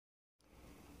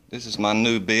This is my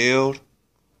new build.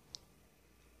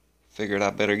 Figured I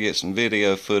better get some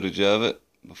video footage of it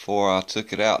before I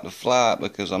took it out to fly it,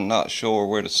 because I'm not sure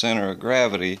where the center of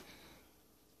gravity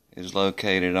is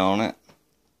located on it.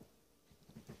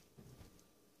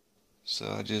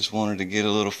 So I just wanted to get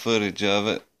a little footage of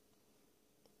it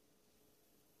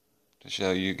to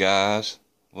show you guys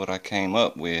what I came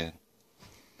up with.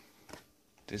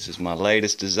 This is my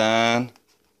latest design.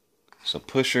 It's a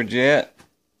pusher jet,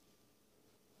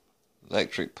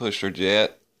 electric pusher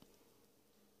jet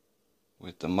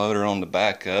with the motor on the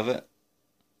back of it.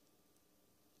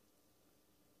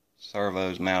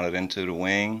 Servos mounted into the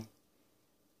wing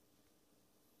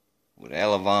with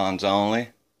elevons only.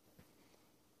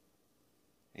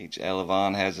 Each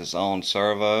elevon has its own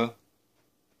servo.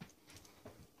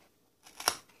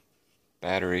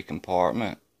 Battery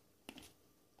compartment.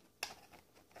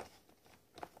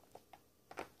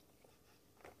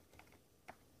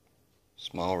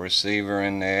 Small receiver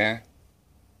in there.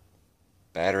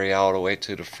 Battery all the way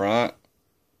to the front.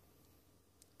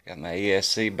 Got my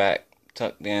ESC back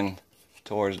tucked in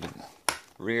towards the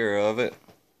rear of it.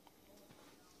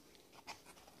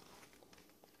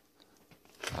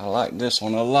 I like this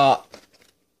one a lot.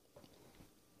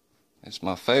 It's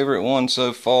my favorite one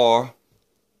so far.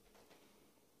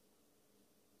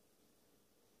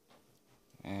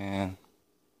 And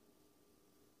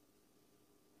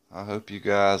I hope you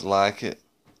guys like it.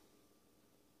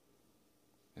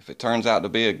 If it turns out to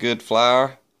be a good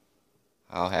flower,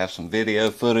 I'll have some video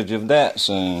footage of that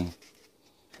soon.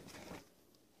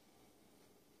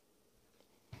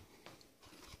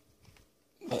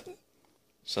 But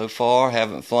so far,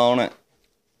 haven't flown it,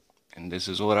 and this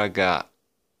is what I got.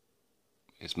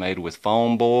 It's made with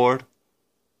foam board.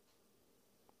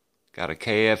 Got a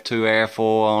KF2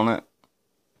 airfoil on it.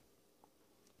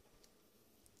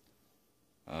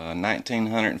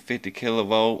 1950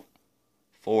 kilovolt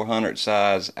 400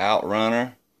 size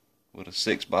outrunner with a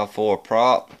 6x4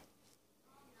 prop.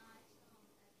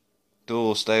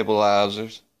 Dual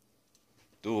stabilizers.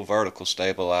 Dual vertical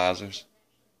stabilizers.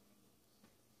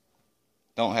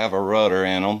 Don't have a rudder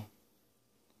in them.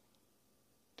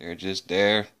 They're just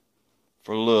there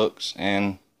for looks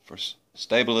and for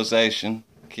stabilization.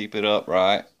 Keep it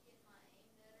upright.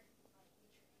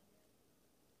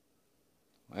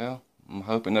 Well, I'm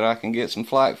hoping that I can get some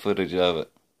flight footage of it.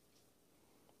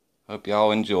 Hope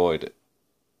y'all enjoyed it.